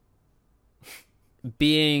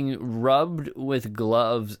being rubbed with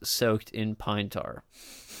gloves soaked in pine tar.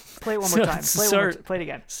 Play it one more time. Play it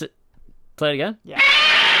again. Play it again? Yeah.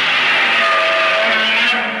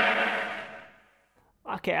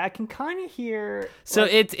 Okay, I can kind of hear. So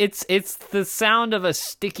like, it's the sound of a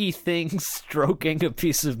sticky thing stroking a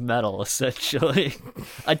piece of metal, essentially,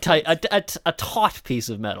 a taut piece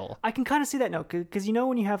of metal. I can kind of see that note because you know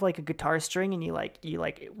when you have like a guitar string and you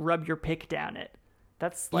rub your pick down it.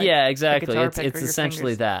 That's like Yeah, the exactly. guitar It's pick or your essentially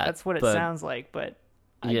fingers. that. That's what it but- sounds like. But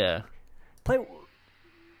Yeah. play.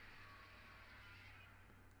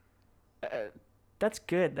 That's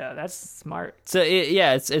good though. That's smart. So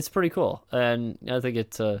it's pretty cool, and I think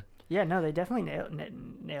it's Yeah, no, they definitely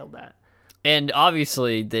nailed that. and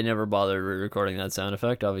obviously they never bothered re-recording that sound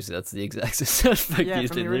effect. Obviously, that's the exact same sound effect Yeah,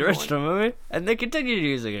 used from in the the original original movie, and they continued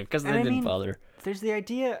using it because they And I didn't mean, bother. There's the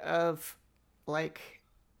idea of like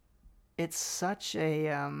it's such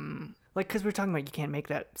a like because we're talking about you can't make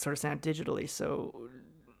that sort of sound digitally, so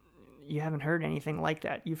you haven't heard anything like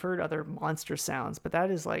that. You've heard other monster sounds, but that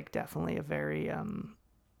is like definitely a very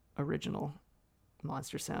original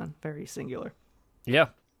monster sound, very singular. Yeah,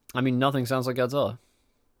 I mean nothing sounds like Godzilla.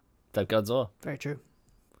 That Godzilla. Very true.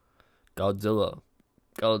 Godzilla.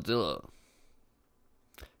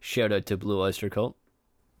 Shout out to Blue Oyster Cult,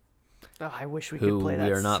 Oh, I wish we could who play that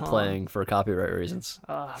we are not song. playing for copyright reasons.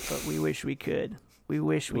 But we wish we could. We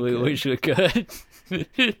wish we We could. wish we could.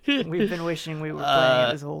 We've been wishing we were playing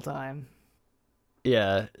it this whole time.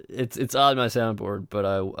 Yeah, it's on my soundboard, but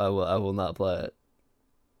I will not play it.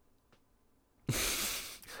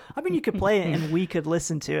 I mean, you could play it and we could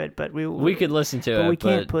listen to it, but We could listen to but it, we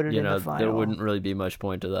can't put it you in the know, final. there wouldn't really be much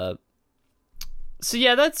point to that. So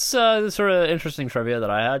yeah, that's the sort of interesting trivia that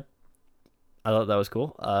I had. I thought that was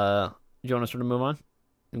cool. Do you want to sort of move on?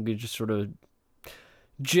 We could just sort of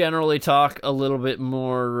generally talk a little bit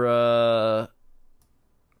more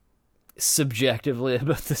subjectively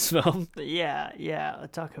about this film. Yeah.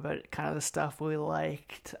 Let's talk about kind of the stuff we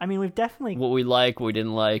liked. I mean, we've definitely What we like, what we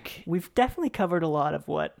didn't like. covered a lot of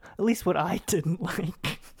at least what I didn't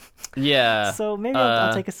like. Yeah. So maybe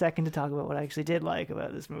I'll take a second to talk about what I actually did like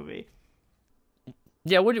about this movie.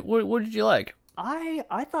 Yeah, what did you like?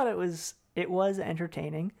 I thought it was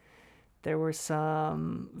entertaining. There were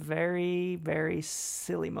some very, very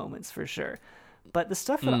silly moments for sure. But the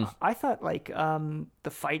stuff that I thought, like, the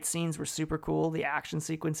fight scenes were super cool. The action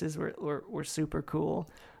sequences were super cool.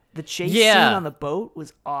 The chase scene on the boat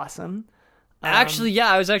was awesome. Actually, yeah,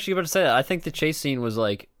 I was actually about to say that. I think the chase scene was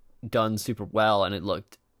like done super well, and it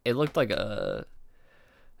looked like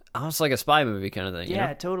almost like a spy movie kind of thing. Yeah, you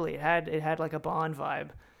know? totally. It had like a Bond vibe.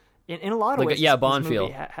 In a lot of Like a- ways, yeah, this Bond movie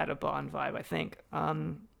feel. had a Bond vibe, I think.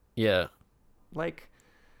 Yeah. Like,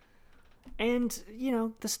 and you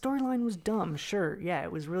know, the storyline was dumb. Sure, yeah,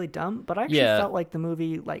 it was really dumb. But I actually Yeah. felt like the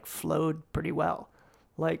movie like flowed pretty well.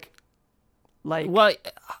 Like, Well,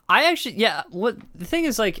 I actually, yeah. What the thing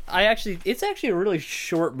is, like, it's actually a really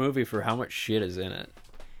short movie for how much shit is in it.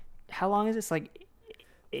 how long is this? Like,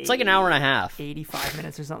 It's like an hour and a half. 85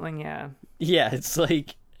 minutes or something. Yeah. Yeah, it's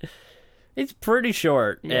like it's pretty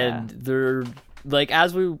short, Yeah. and they're like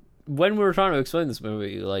when we were trying to explain this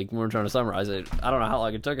movie, like when we were trying to summarize it. I don't know how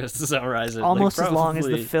long it took us to summarize it. Almost like, as long as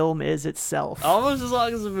the probably- film is itself. almost as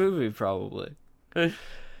long as the movie, probably. And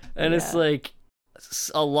it's Yeah. like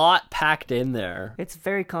a lot packed in there. It's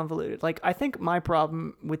very convoluted. Like, I think my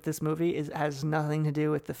problem with this movie has nothing to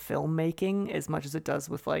do with the filmmaking as much as it does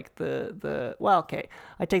with like the well, okay,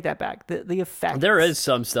 I take that back. The effects. There is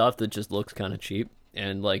some stuff that just looks kind of cheap,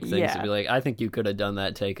 and like things Yeah. to be like, I think you could have done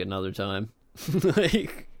that take another time.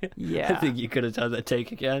 Like, Yeah. I think you could have done that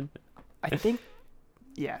take again. I think,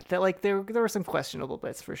 yeah, that like there were some questionable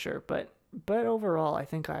bits for sure, but overall, I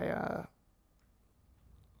think I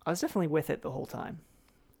was definitely with it the whole time.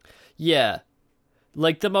 Yeah.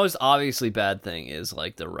 Like, the most obviously bad thing is,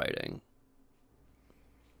 like, the writing.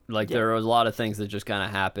 Like, Yeah. there are a lot of things that just kind of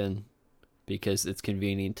happen because it's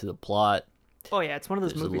convenient to the plot. Oh yeah, it's one of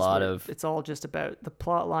those There's a movies lot where of- it's all just about the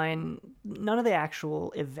plot line. None of the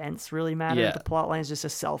actual events really matter. Yeah. The plot line is just a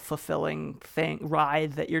self-fulfilling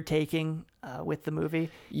ride that you're taking with the movie.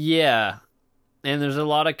 Yeah. And there's a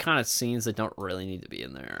lot of kind of scenes that don't really need to be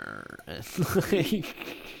in there. Like,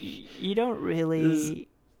 You don't really.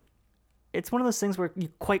 It's one of those things where you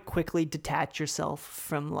quite quickly detach yourself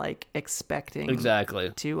from like expecting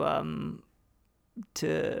exactly.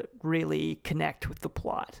 to really connect with the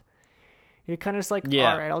plot. You're kind of just like,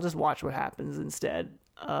 Yeah. all right, I'll just watch what happens instead,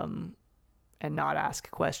 and not ask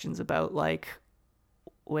questions about like,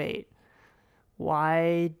 wait,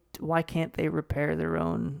 why can't they repair their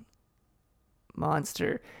own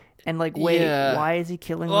monster? And like, wait, Yeah. why is he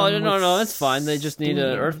killing Well, them? no, with that's fine. They just need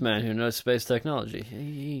an steam? Earthman who knows space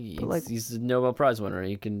technology. But, like- He's a Nobel Prize winner.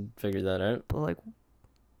 He can figure that out. But like,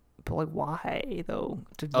 why though?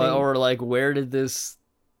 Did Or like, where did this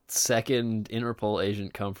second Interpol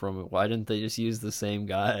agent come from? Why didn't they just use the same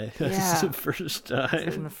guy as Yeah. the first time?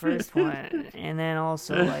 In the first one, and then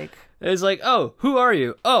also like, It's like, oh, who are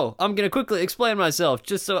you? Oh, I'm gonna quickly explain myself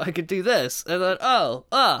just so I could do this. And then,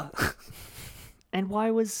 and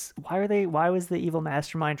why was the evil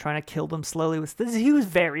mastermind trying to kill them slowly? He was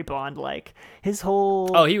very Bond like. His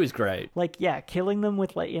whole Oh, he was great. like, yeah, killing them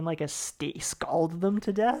with like in like a scald them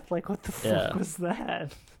to death. Like, what the fuck was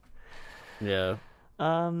that? Yeah.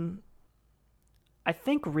 I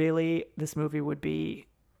think really this movie would be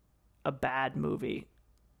a bad movie,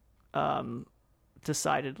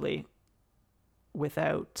 decidedly,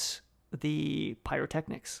 without the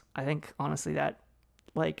pyrotechnics. I think honestly that,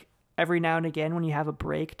 like, every now and again when you have a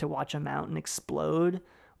break to watch a mountain explode,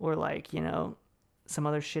 or like, you know, some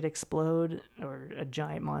other shit explode, or a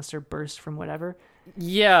giant monster burst from whatever,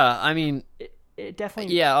 Yeah, I mean, it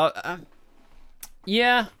definitely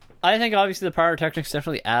yeah, I think obviously the pyrotechnics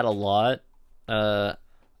definitely add a lot. I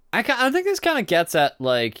think this kind of gets at,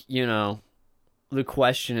 like, you know, the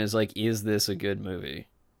question is like, is this a good movie?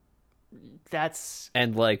 that's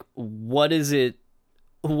And like, what does it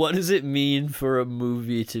mean for a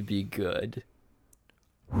movie to be good?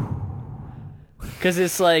 Because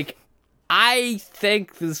it's like, I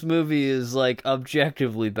think this movie is like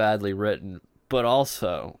objectively badly written, but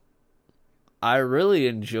also I really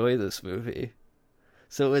enjoy this movie.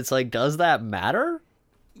 So it's like, does that matter?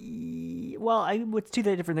 well, it's two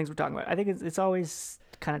different things we're talking about. I think it's always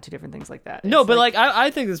kind of two different things like that. No, It's but like I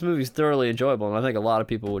think this movie's thoroughly enjoyable, and I think a lot of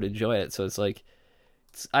people would enjoy it. So it's like,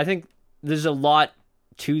 I think there's a lot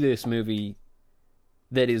to this movie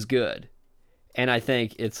that is good, and I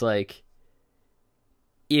think it's like,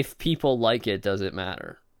 if people like it, does it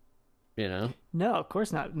matter? You know? no, of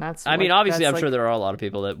course not. And that's I mean, like- obviously, that's I'm like- sure there are a lot of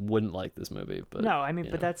people that wouldn't like this movie, but no, I mean,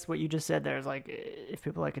 you but know. that's what you just said there. Is like, if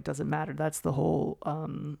people like it, doesn't matter. That's the whole.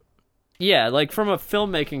 Yeah, like from a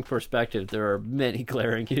filmmaking perspective, there are many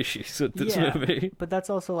glaring issues with this Yeah. movie. But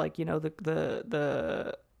that's also like, you know,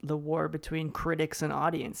 the war between critics and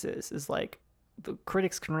audiences is like, the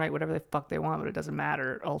critics can write whatever the fuck they want, but it doesn't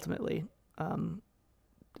matter ultimately.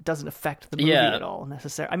 It doesn't affect the movie Yeah. at all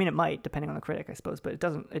necessarily. I mean, it might depending on the critic, I suppose, but it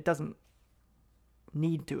doesn't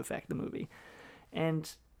need to affect the movie. And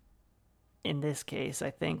in this case,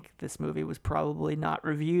 I think this movie was probably not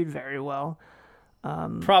reviewed very well.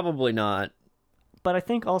 Probably not. But I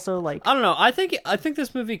think also like, I don't know. I think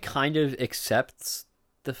this movie kind of accepts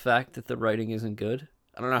the fact that the writing isn't good.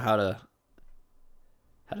 I don't know how to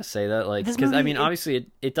say that, like, This because I movie, mean, it- obviously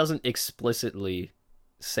it doesn't explicitly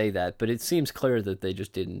say that, but it seems clear that they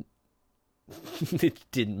just didn't. It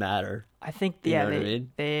didn't matter. I think You yeah, know what I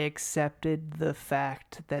mean? they accepted the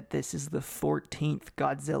fact that this is the 14th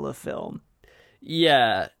Godzilla film.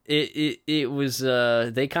 Yeah, it was.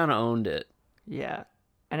 They kind of owned it. Yeah.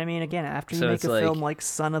 And I mean, again, after you So make it's a like- film like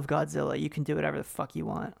Son of Godzilla, you can do whatever the fuck you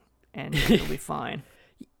want, and it'll be fine.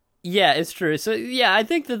 Yeah, it's true. So yeah, I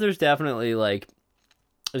think that there's definitely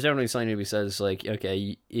something to be said. It's like,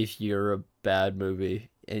 okay, if you're a bad movie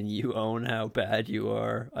and you own how bad you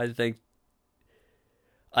are, I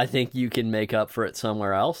think you can make up for it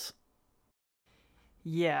somewhere else.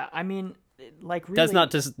 Yeah, I mean, like, really,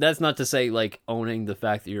 That's not to say like owning the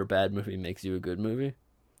fact that you're a bad movie makes you a good movie.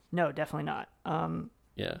 no, definitely not.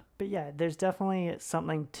 Yeah. But yeah, there's definitely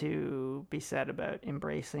something to be said about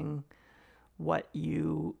embracing what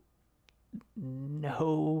you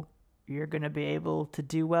know you're going to be able to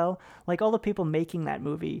do well. Like, all the people making that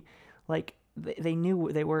movie, like, they knew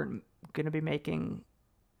they weren't going to be making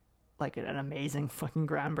like an amazing fucking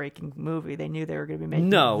groundbreaking movie. They knew they were going to be making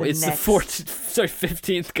It's the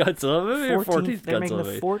 15th Godzilla movie or 14th they're Godzilla making the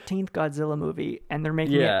movie. 14th Godzilla movie, and they're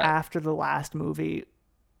making it Yeah. after the last movie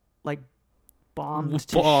like bombed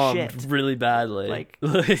to shit. really badly. Like,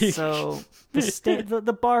 so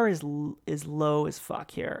the bar is low as fuck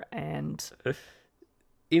here, and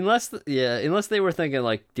unless they were thinking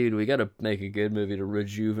like, dude, we got to make a good movie to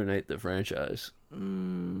rejuvenate the franchise. I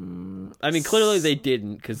mean, clearly they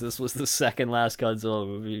didn't, because this was the second last Godzilla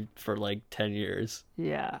movie for like 10 years.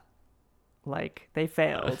 yeah, like, they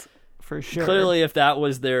failed for sure. Clearly, if that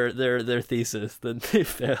was their thesis, then they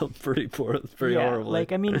failed pretty yeah, horribly.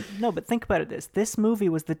 like, I mean, no, but think about it. This movie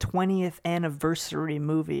was the 20th anniversary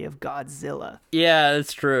movie of Godzilla. Yeah,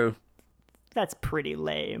 it's true. That's pretty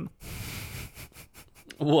lame.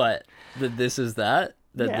 What? That this is that?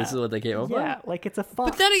 That Yeah. this is what they came up with? Yeah, like, it's a fun.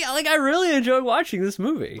 But then, like, I really enjoyed watching this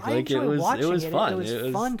movie. I Like, it enjoyed watching was fun. It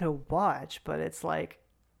was fun to watch, but it's like,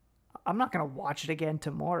 I'm not gonna watch it again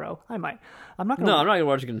tomorrow. I might. I'm not gonna. No, I'm not gonna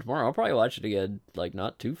watch it again tomorrow. I'll probably watch it again, like,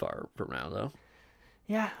 not too far from now, though.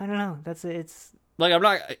 Yeah, I don't know. That's it. It's Like, I'm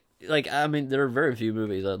not. like, I mean, there are very few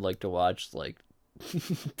movies I'd like to watch, like,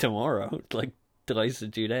 tomorrow, like, twice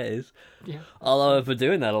in 2 days. Yeah. Although I've been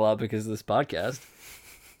doing that a lot because of this podcast.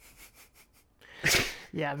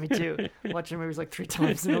 Yeah, me too. Watching movies like 3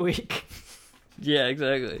 times in a week. Yeah,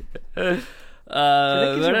 exactly. So that gives But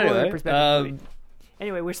you a more anyway, perspective of the movie.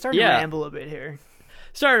 Anyway, we're starting to ramble a bit here.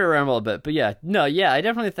 started to ramble a bit, but yeah, no, yeah, I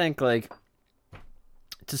definitely think, like,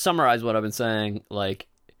 to summarize what I've been saying, like,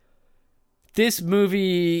 this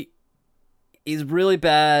movie is really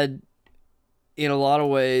bad in a lot of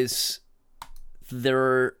ways.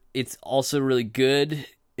 It's also really good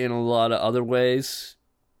in a lot of other ways,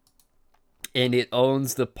 and it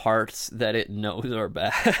owns the parts that it knows are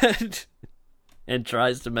bad, and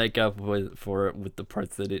tries to make up for it with the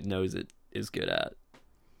parts that it knows it is good at.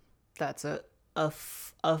 That's a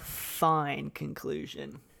fine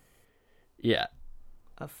conclusion. Yeah.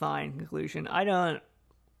 A fine conclusion. I don't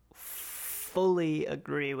fully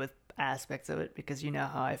agree with aspects of it because you know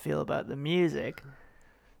how I feel about the music.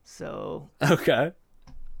 So Okay.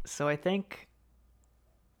 I think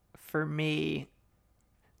for me,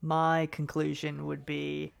 my conclusion would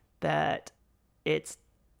be that it's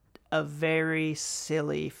a very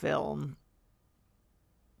silly film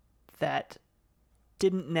that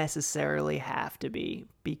didn't necessarily have to be,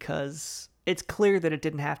 because it's clear that it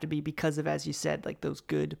didn't have to be because of, as you said, like those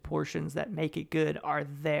good portions that make it good are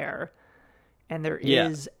there. And there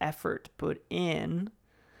is effort put in.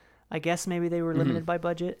 I guess maybe they were limited by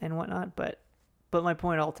budget and whatnot, but my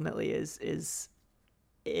point ultimately is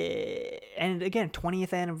and again,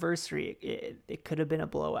 20th anniversary, it could have been a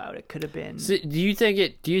blowout. It could have been. So do you think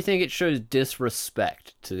it shows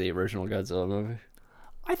disrespect to the original Godzilla movie?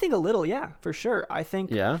 I think a little, yeah, for sure. I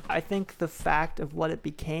think the fact of what it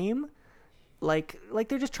became, like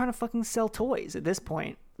they're just trying to fucking sell toys at this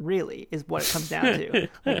point, really, is what it comes down to.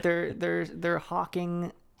 Like they're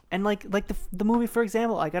hawking, and like the movie, for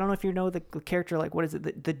example, like I don't know if you know the character, like what is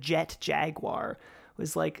it, the Jet Jaguar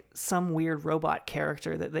was like some weird robot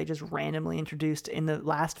character that they just randomly introduced in the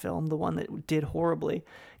last film, the one that did horribly,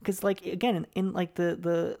 because like again in like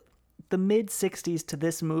the mid 60s to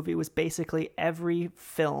this movie was basically every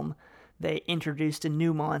film they introduced a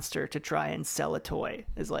new monster to try and sell a toy.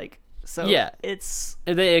 Is like, so yeah, it's,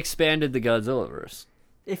 they expanded the Godzillaverse,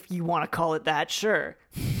 if you want to call it that, sure.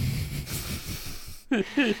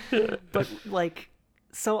 But like,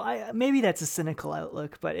 so maybe that's a cynical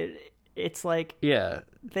outlook, but it's like, yeah,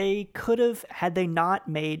 they could have, had they not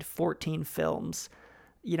made 14 films,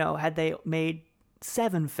 you know, had they made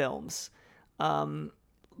 7 films,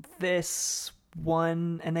 this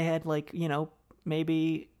one, and they had like, you know,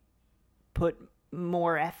 maybe put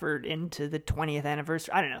more effort into the 20th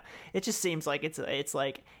anniversary. I don't know. It just seems like it's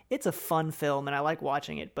a fun film and I like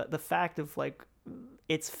watching it, but the fact of like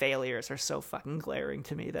its failures are so fucking glaring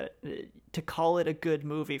to me that to call it a good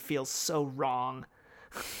movie feels so wrong.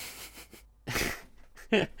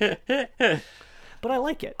 But I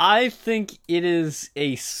like it. I think it is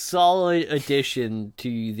a solid addition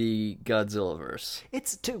to the Godzillaverse.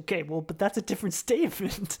 It's okay, well, but that's a different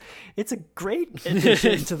statement. It's a great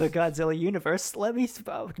addition to the Godzilla universe.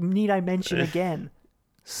 Need I mention again,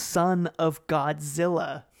 Son of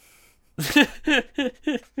Godzilla.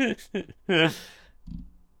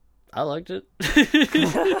 I liked it.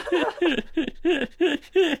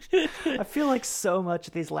 I feel like so much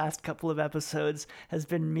of these last couple of episodes has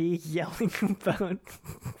been me yelling about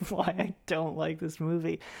why I don't like this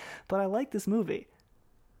movie. But I like this movie.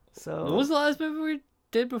 So What was the last movie we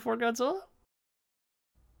did before Godzilla?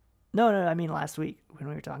 No, I mean last week when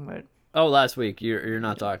we were talking about it. Oh, last week. You're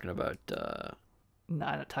not talking about No, I'm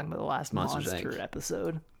not talking about the last Monsters, monster Inc.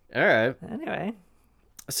 episode. All right. Anyway.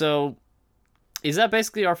 So is that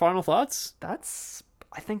basically our final thoughts?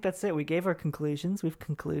 I think that's it. We gave our conclusions. We've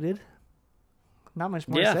concluded. Not much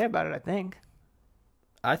more to say about it, I think.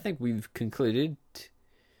 I think we've concluded.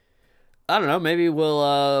 I don't know. Maybe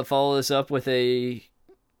we'll follow this up with a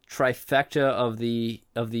trifecta of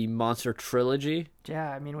the monster trilogy. Yeah,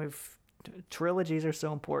 I mean, trilogies are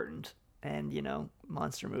so important, and you know,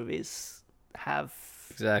 monster movies have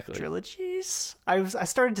trilogies. I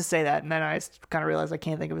started to say that, and then I kind of realized I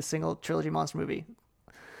can't think of a single trilogy monster movie.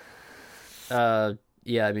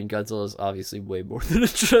 Yeah, I mean, Godzilla is obviously way more than a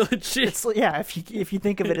trilogy. It's, yeah, if you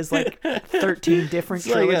think of it as like 13 different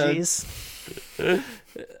trilogies.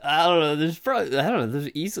 I don't know. There's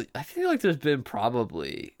easily. I feel like there's been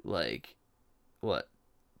probably like, what?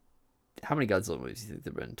 How many Godzilla movies do you think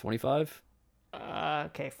there've been? 25?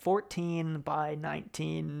 Okay, 14 by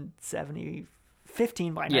 1970.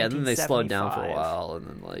 15 by 1975. Yeah, then they slowed down for a while, and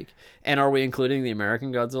then like, and are we including the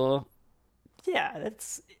American Godzilla? Yeah,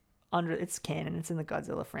 that's It's canon. It's in the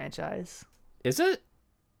Godzilla franchise. Is it?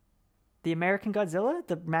 The American Godzilla,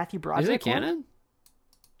 the Matthew Broderick. Is it one? canon?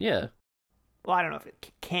 Yeah. Well, I don't know if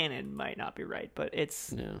canon might not be right, but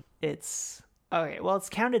it's Yeah. it's okay. Well, it's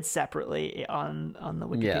counted separately on the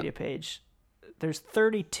Wikipedia page. There's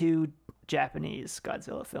 32 Japanese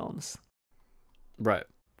Godzilla films. Right.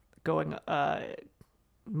 Going,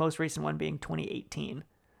 most recent one being 2018.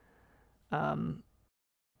 And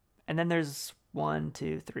then there's 1,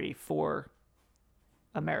 2, 3, 4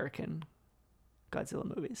 American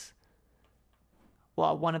Godzilla movies.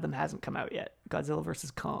 Well, one of them hasn't come out yet. Godzilla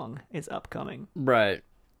vs. Kong is upcoming. Right.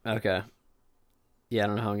 Okay. Yeah, I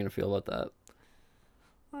don't know how I'm gonna feel about that.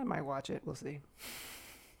 I might watch it. We'll see.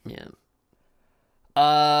 Yeah.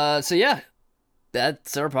 So yeah,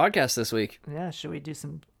 that's our podcast this week. Yeah. Should we do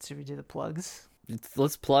the plugs?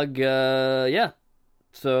 Let's plug. Yeah.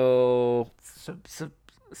 So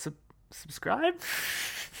Subscribe.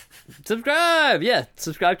 subscribe. Yeah,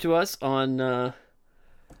 subscribe to us on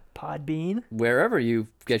Podbean. wherever you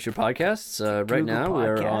get your podcasts. Right Google now we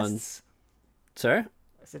are on. Podcasts. Sorry. I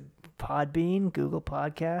said Podbean, Google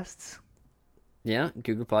Podcasts. Yeah,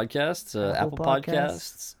 Google Podcasts, Apple Apple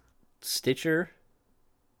Podcasts, Stitcher.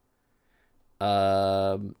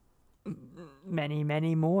 Many,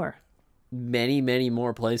 many more. Many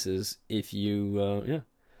more places if you yeah.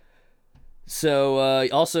 So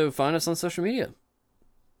also find us on social media.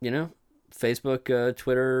 Facebook,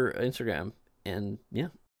 Twitter, Instagram, and yeah.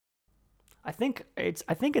 I think it's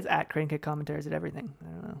at Crank Commentaries at everything. I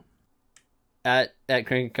don't know. At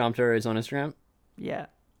Crank Commentaries on Instagram. Yeah.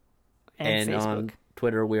 And Facebook. on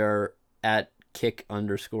Twitter we are at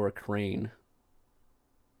 @kick_crane.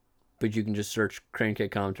 But you can just search Crane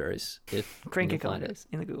Kick Commentaries if Crank you can find Commentaries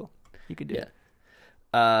in the Google. You could do it.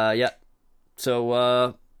 Yeah.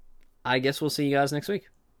 So I guess we'll see you guys next week.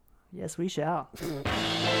 Yes, we shall.